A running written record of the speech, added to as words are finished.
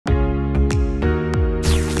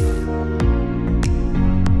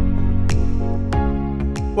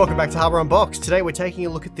Welcome back to Hardware Unboxed. Today we're taking a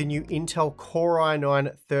look at the new Intel Core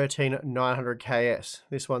i9-13900KS.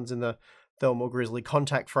 This one's in the Thermal Grizzly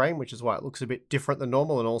contact frame, which is why it looks a bit different than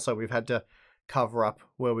normal, and also we've had to cover up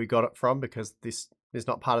where we got it from because this is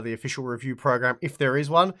not part of the official review program, if there is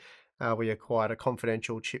one. We acquired a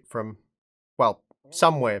confidential chip from, well,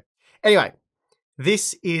 somewhere. Anyway,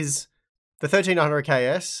 this is the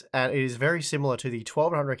 13900KS, and it is very similar to the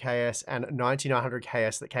 12900KS and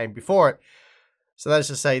 9900KS that came before it. So that is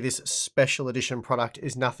to say, this special edition product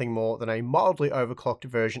is nothing more than a mildly overclocked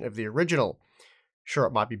version of the original. Sure,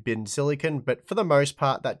 it might be bin silicon, but for the most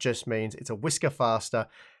part, that just means it's a whisker faster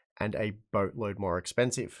and a boatload more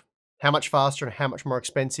expensive. How much faster and how much more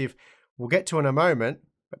expensive, we'll get to in a moment,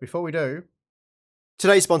 but before we do,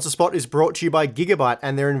 today's sponsor spot is brought to you by Gigabyte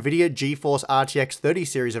and their NVIDIA GeForce RTX 30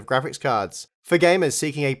 series of graphics cards. For gamers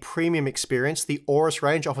seeking a premium experience, the Aorus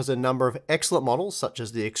range offers a number of excellent models such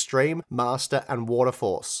as the Extreme, Master, and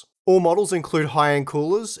Waterforce. All models include high-end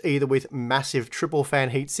coolers, either with massive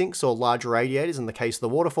triple-fan heatsinks or large radiators in the case of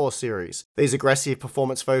the Waterforce series. These aggressive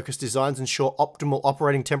performance-focused designs ensure optimal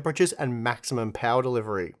operating temperatures and maximum power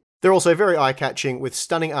delivery. They're also very eye-catching with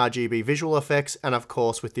stunning RGB visual effects, and of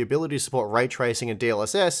course with the ability to support ray tracing and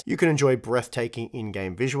DLSS, you can enjoy breathtaking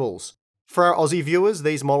in-game visuals. For our Aussie viewers,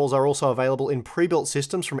 these models are also available in pre-built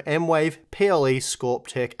systems from M-Wave, PLE,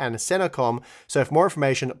 Scorptech, and Senecom, so for more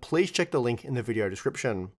information, please check the link in the video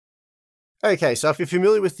description. Okay, so if you're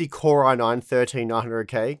familiar with the Core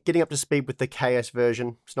i9-13900K, getting up to speed with the KS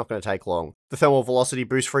version, it's not going to take long. The thermal velocity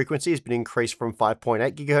boost frequency has been increased from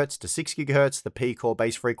 5.8 GHz to 6 GHz, the P-core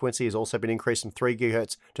base frequency has also been increased from 3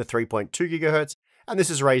 GHz to 3.2 GHz, and this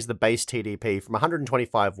has raised the base TDP from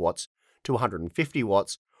 125 watts to 150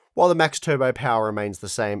 watts, while the max turbo power remains the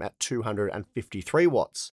same at 253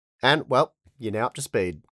 watts. And, well, you're now up to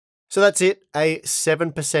speed. So that's it, a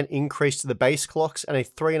 7% increase to the base clocks and a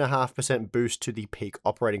 3.5% boost to the peak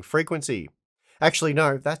operating frequency. Actually,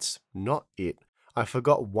 no, that's not it. I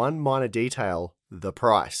forgot one minor detail, the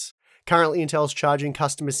price. Currently, Intel's charging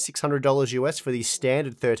customers $600 US for the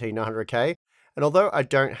standard 13900K, and although I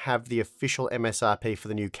don't have the official MSRP for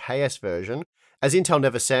the new KS version, as Intel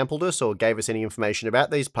never sampled us or gave us any information about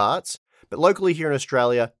these parts, but locally here in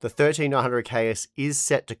Australia, the 13900KS is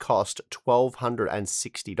set to cost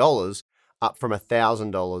 $1,260, up from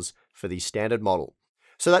 $1,000 for the standard model.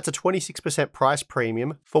 So that's a 26% price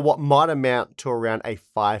premium for what might amount to around a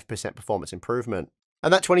 5% performance improvement.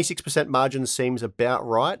 And that 26% margin seems about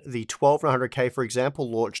right. The 12900K, for example,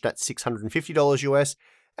 launched at $650 US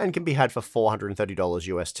and can be had for $430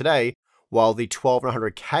 US today, while the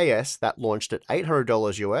 12900KS that launched at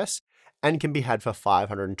 $800 US and can be had for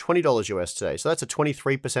 $520 US today. So that's a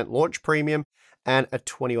 23% launch premium and a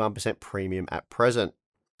 21% premium at present.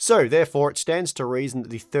 So therefore, it stands to reason that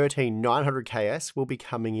the 13900KS will be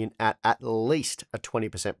coming in at least a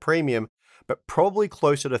 20% premium, but probably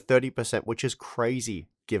closer to 30%, which is crazy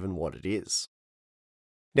given what it is.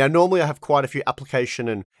 Now, normally I have quite a few application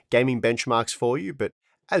and gaming benchmarks for you, but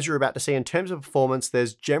as you're about to see, in terms of performance,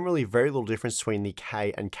 there's generally very little difference between the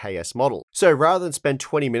K and KS model. So rather than spend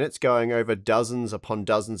 20 minutes going over dozens upon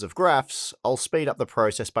dozens of graphs, I'll speed up the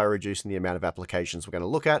process by reducing the amount of applications we're going to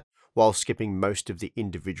look at, while skipping most of the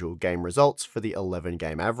individual game results for the 11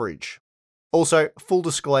 game average. Also, full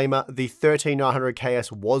disclaimer, the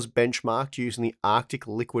 13900KS was benchmarked using the Arctic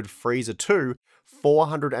Liquid Freezer 2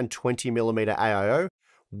 420mm AIO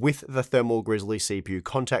with the Thermal Grizzly CPU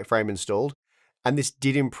contact frame installed, and this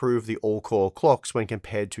did improve the all-core clocks when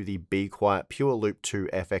compared to the Be Quiet Pure Loop 2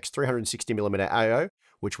 FX 360mm AIO,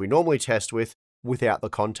 which we normally test with, without the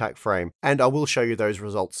contact frame, and I will show you those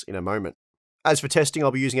results in a moment. As for testing, I'll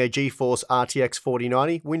be using a GeForce RTX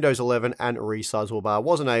 4090, Windows 11, and resizable bar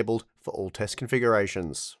was enabled for all test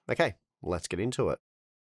configurations. Okay, let's get into it.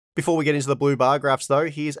 Before we get into the blue bar graphs though,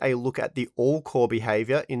 here's a look at the all-core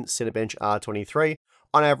behavior in Cinebench R23.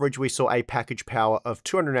 On average, we saw a package power of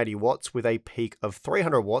 280 watts with a peak of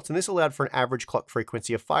 300 watts, and this allowed for an average clock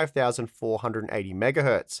frequency of 5,480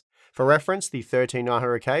 megahertz. For reference, the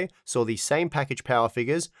 13900K saw the same package power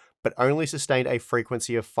figures, but only sustained a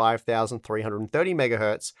frequency of 5,330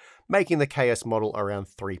 megahertz, making the KS model around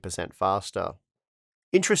 3% faster.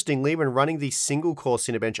 Interestingly, when running the single-core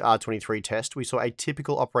Cinebench R23 test, we saw a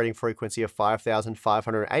typical operating frequency of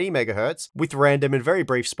 5,580 MHz, with random and very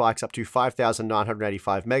brief spikes up to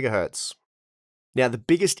 5,985 MHz. Now, the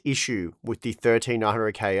biggest issue with the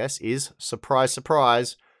 13900KS is, surprise,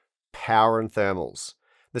 surprise, power and thermals.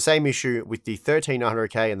 The same issue with the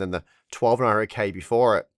 13900K and then the 12900K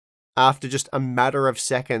before it. After just a matter of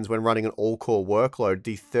seconds when running an all-core workload,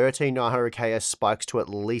 the 13900KS spikes to at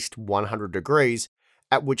least 100 degrees,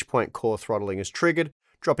 at which point core throttling is triggered,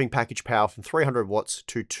 dropping package power from 300 watts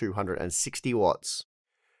to 260 watts.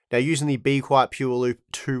 Now, using the Be Quiet Pure Loop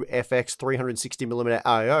 2FX 360mm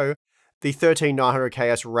I/O, the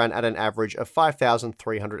 13900KS ran at an average of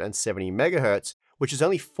 5,370 MHz, which is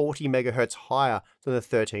only 40 MHz higher than the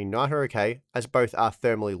 13900K, as both are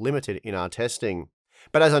thermally limited in our testing.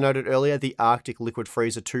 But as I noted earlier, the Arctic Liquid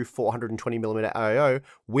Freezer 2 420mm I/O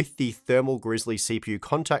with the Thermal Grizzly CPU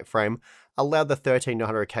contact frame allowed the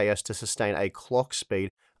 13900KS to sustain a clock speed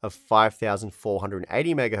of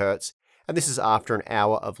 5,480 MHz, and this is after an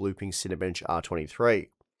hour of looping Cinebench R23.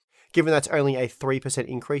 Given that's only a 3%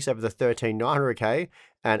 increase over the 13900K,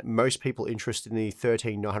 and most people interested in the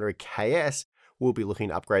 13900KS will be looking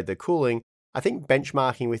to upgrade their cooling, I think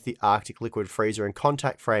benchmarking with the Arctic Liquid Freezer and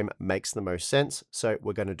contact frame makes the most sense, so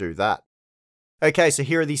we're going to do that. Okay, so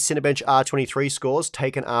here are the Cinebench R23 scores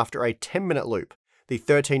taken after a 10-minute loop. The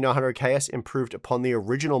 13900KS improved upon the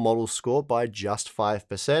original model's score by just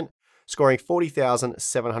 5%, scoring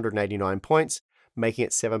 40,789 points, making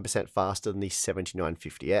it 7% faster than the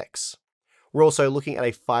 7950X. We're also looking at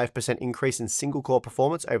a 5% increase in single-core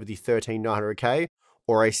performance over the 13900K,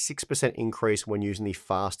 or a 6% increase when using the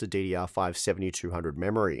faster DDR5 7200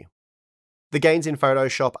 memory. The gains in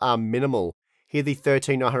Photoshop are minimal. Here the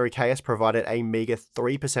 13900KS provided a meager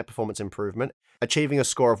 3% performance improvement, achieving a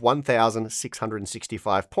score of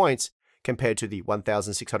 1,665 points, compared to the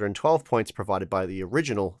 1,612 points provided by the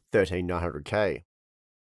original 13900K.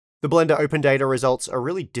 The Blender Open Data results are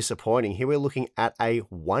really disappointing. Here we're looking at a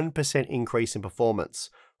 1% increase in performance,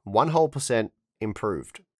 1%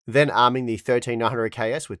 improved. Then arming the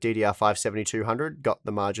 13900KS with DDR5 7200 got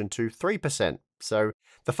the margin to 3%, so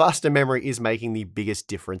the faster memory is making the biggest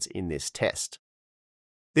difference in this test.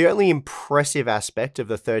 The only impressive aspect of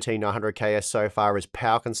the 13900KS so far is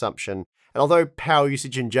power consumption, and although power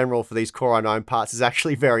usage in general for these Core i9 parts is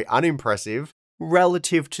actually very unimpressive,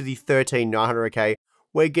 relative to the 13900K,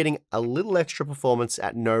 we're getting a little extra performance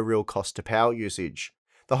at no real cost to power usage.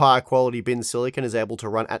 The higher quality bin silicon is able to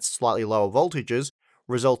run at slightly lower voltages,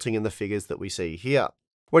 resulting in the figures that we see here.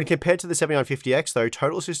 When compared to the 7950X though,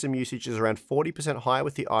 total system usage is around 40% higher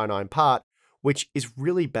with the i9 part, which is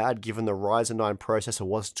really bad given the Ryzen 9 processor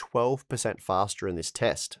was 12% faster in this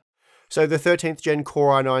test. So the 13th gen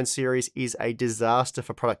Core i9 series is a disaster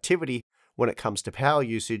for productivity when it comes to power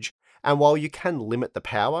usage, and while you can limit the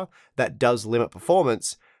power, that does limit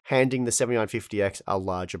performance, handing the 7950X a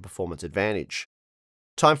larger performance advantage.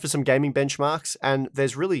 Time for some gaming benchmarks, and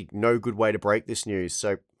there's really no good way to break this news,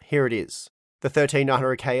 so here it is. The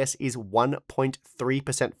 13900KS is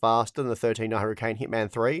 1.3% faster than the 13900K in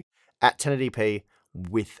Hitman 3 at 1080p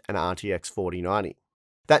with an RTX 4090.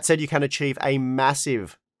 That said, you can achieve a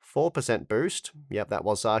massive 4% boost, yep, that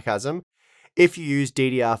was sarcasm, if you use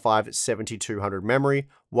DDR5 7200 memory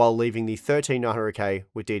while leaving the 13900K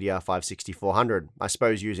with DDR5 6400. I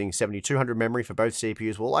suppose using 7200 memory for both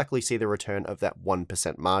CPUs will likely see the return of that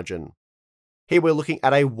 1% margin. Here we're looking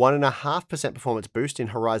at a 1.5% performance boost in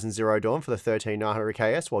Horizon Zero Dawn for the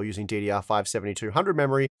 13900KS while using DDR5 7200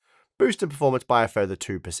 memory, boosted performance by a further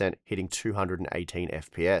 2%, hitting 218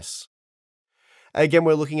 FPS. Again,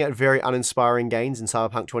 we're looking at very uninspiring gains in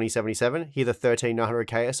Cyberpunk 2077. Here the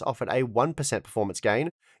 13900KS offered a 1% performance gain,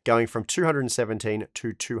 going from 217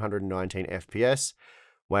 to 219 FPS.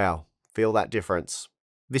 Wow, feel that difference.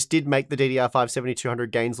 This did make the DDR5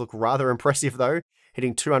 7200 gains look rather impressive though,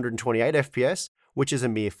 hitting 228 FPS, which is a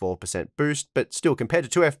mere 4% boost, but still compared to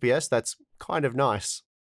 2 FPS, that's kind of nice.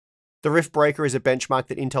 The Riftbreaker is a benchmark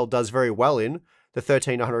that Intel does very well in. The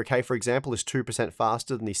 13900K, for example, is 2%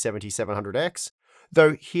 faster than the 7700X,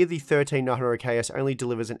 though here the 13900KS only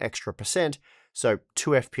delivers an extra percent, so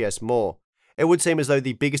 2 FPS more. It would seem as though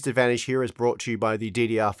the biggest advantage here is brought to you by the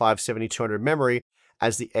DDR5 7200 memory,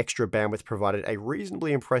 as the extra bandwidth provided a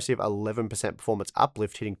reasonably impressive 11% performance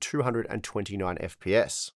uplift, hitting 229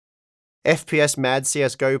 FPS. FPS mad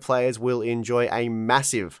CSGO players will enjoy a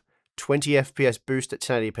massive 20 FPS boost at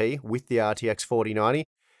 1080p with the RTX 4090,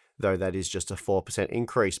 though that is just a 4%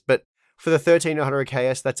 increase. But for the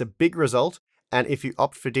 13900KS, that's a big result, and if you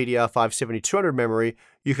opt for DDR5 7200 memory,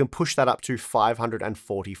 you can push that up to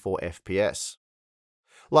 544 FPS.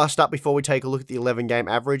 Last up, before we take a look at the 11-game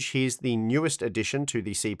average, here's the newest addition to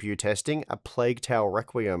the CPU testing, a Plague Tale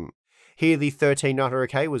Requiem. Here, the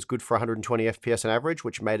 13900K was good for 120 FPS on average,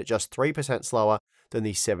 which made it just 3% slower than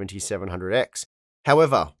the 7700X.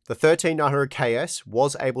 However, the 13900KS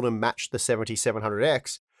was able to match the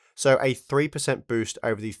 7700X, so a 3% boost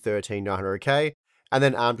over the 13900K, and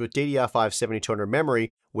then armed with DDR5 7200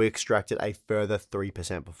 memory, we extracted a further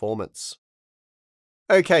 3% performance.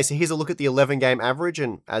 Okay, so here's a look at the 11 game average,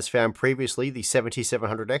 and as found previously, the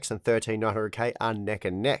 7700X and 13900K are neck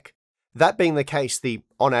and neck. That being the case, the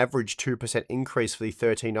on average 2% increase for the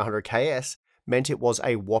 13900KS meant it was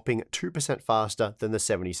a whopping 2% faster than the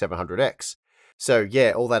 7700X. So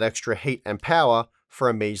yeah, all that extra heat and power for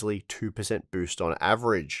a measly 2% boost on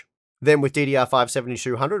average. Then with DDR5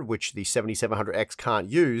 7200, which the 7700X can't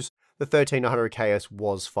use, the 13900KS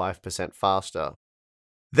was 5% faster.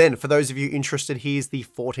 Then, for those of you interested, here's the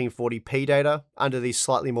 1440p data. Under these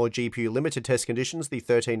slightly more GPU limited test conditions, the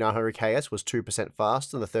 13900KS was 2%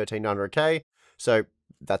 faster than the 13900K, so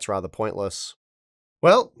that's rather pointless.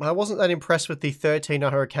 Well, I wasn't that impressed with the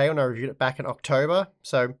 13900K when I reviewed it back in October,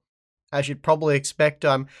 so as you'd probably expect,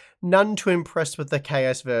 I'm none too impressed with the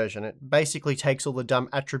KS version. It basically takes all the dumb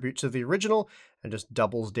attributes of the original and just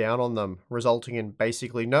doubles down on them, resulting in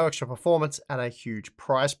basically no extra performance and a huge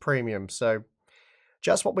price premium, so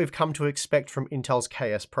just what we've come to expect from Intel's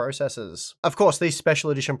KS processors. Of course, these special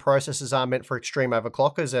edition processors are meant for extreme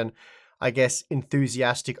overclockers and I guess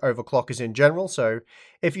enthusiastic overclockers in general, so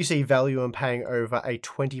if you see value in paying over a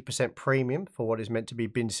 20% premium for what is meant to be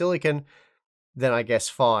bin silicon, then I guess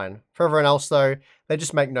fine. For everyone else though, they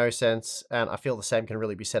just make no sense, and I feel the same can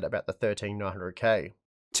really be said about the 13900K.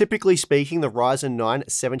 Typically speaking, the Ryzen 9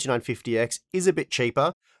 7950X is a bit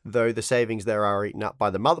cheaper, though the savings there are eaten up by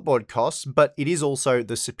the motherboard costs, but it is also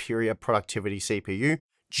the superior productivity CPU,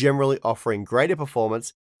 generally offering greater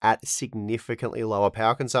performance at significantly lower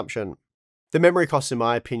power consumption. The memory costs, in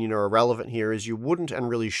my opinion, are irrelevant here, as you wouldn't and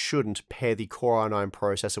really shouldn't pair the Core i9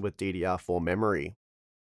 processor with DDR4 memory.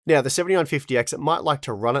 Now, the 7950X, it might like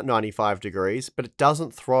to run at 95 degrees, but it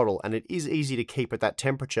doesn't throttle, and it is easy to keep at that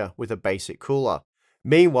temperature with a basic cooler.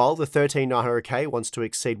 Meanwhile, the 13900K wants to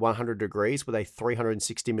exceed 100 degrees with a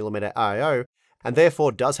 360mm I/O, and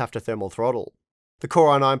therefore does have to thermal throttle. The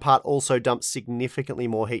Core i9 part also dumps significantly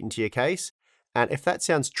more heat into your case, and if that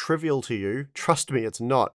sounds trivial to you, trust me, it's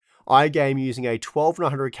not. I game using a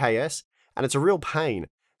 12900KS, and it's a real pain,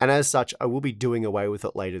 and as such, I will be doing away with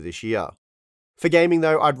it later this year. For gaming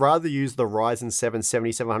though, I'd rather use the Ryzen 7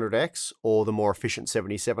 7700X, or the more efficient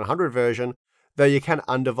 7700 version, though you can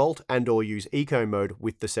undervolt and or use eco mode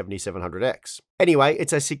with the 7700X. Anyway,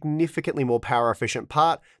 it's a significantly more power efficient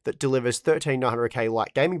part that delivers 13900K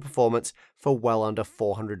light gaming performance for well under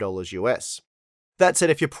 $400 US. That said,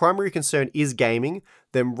 if your primary concern is gaming,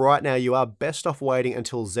 then right now you are best off waiting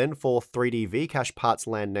until Zen 4 3D Vcache parts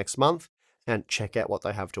land next month and check out what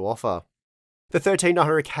they have to offer. The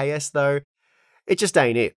 13900KS though, it just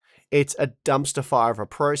ain't it. It's a dumpster fire of a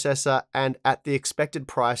processor, and at the expected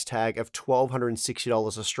price tag of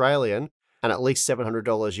 $1,260 Australian and at least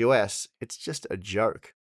 $700 US, it's just a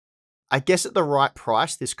joke. I guess at the right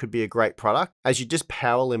price, this could be a great product, as you just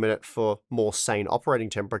power limit it for more sane operating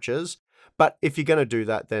temperatures, but if you're going to do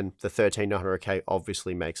that, then the 13900K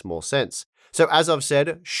obviously makes more sense. So as I've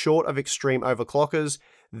said, short of extreme overclockers,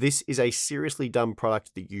 this is a seriously dumb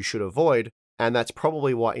product that you should avoid, and that's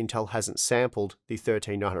probably why Intel hasn't sampled the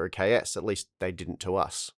 13900KS, at least they didn't to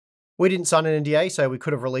us. We didn't sign an NDA, so we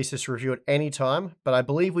could have released this review at any time, but I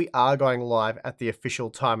believe we are going live at the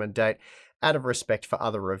official time and date out of respect for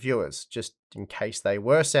other reviewers, just in case they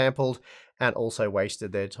were sampled and also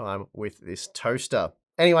wasted their time with this toaster.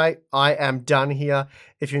 Anyway, I am done here.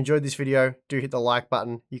 If you enjoyed this video, do hit the like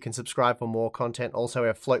button. You can subscribe for more content. Also, we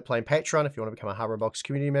have Floatplane Patreon. If you want to become a Hardware Unboxed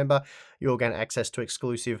community member, you'll gain access to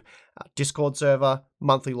exclusive Discord server,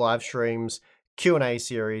 monthly live streams, Q&A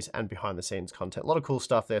series, and behind-the-scenes content. A lot of cool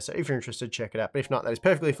stuff there, so if you're interested, check it out. But if not, that is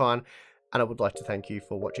perfectly fine, and I would like to thank you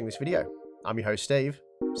for watching this video. I'm your host, Steve.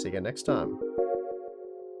 See you again next time.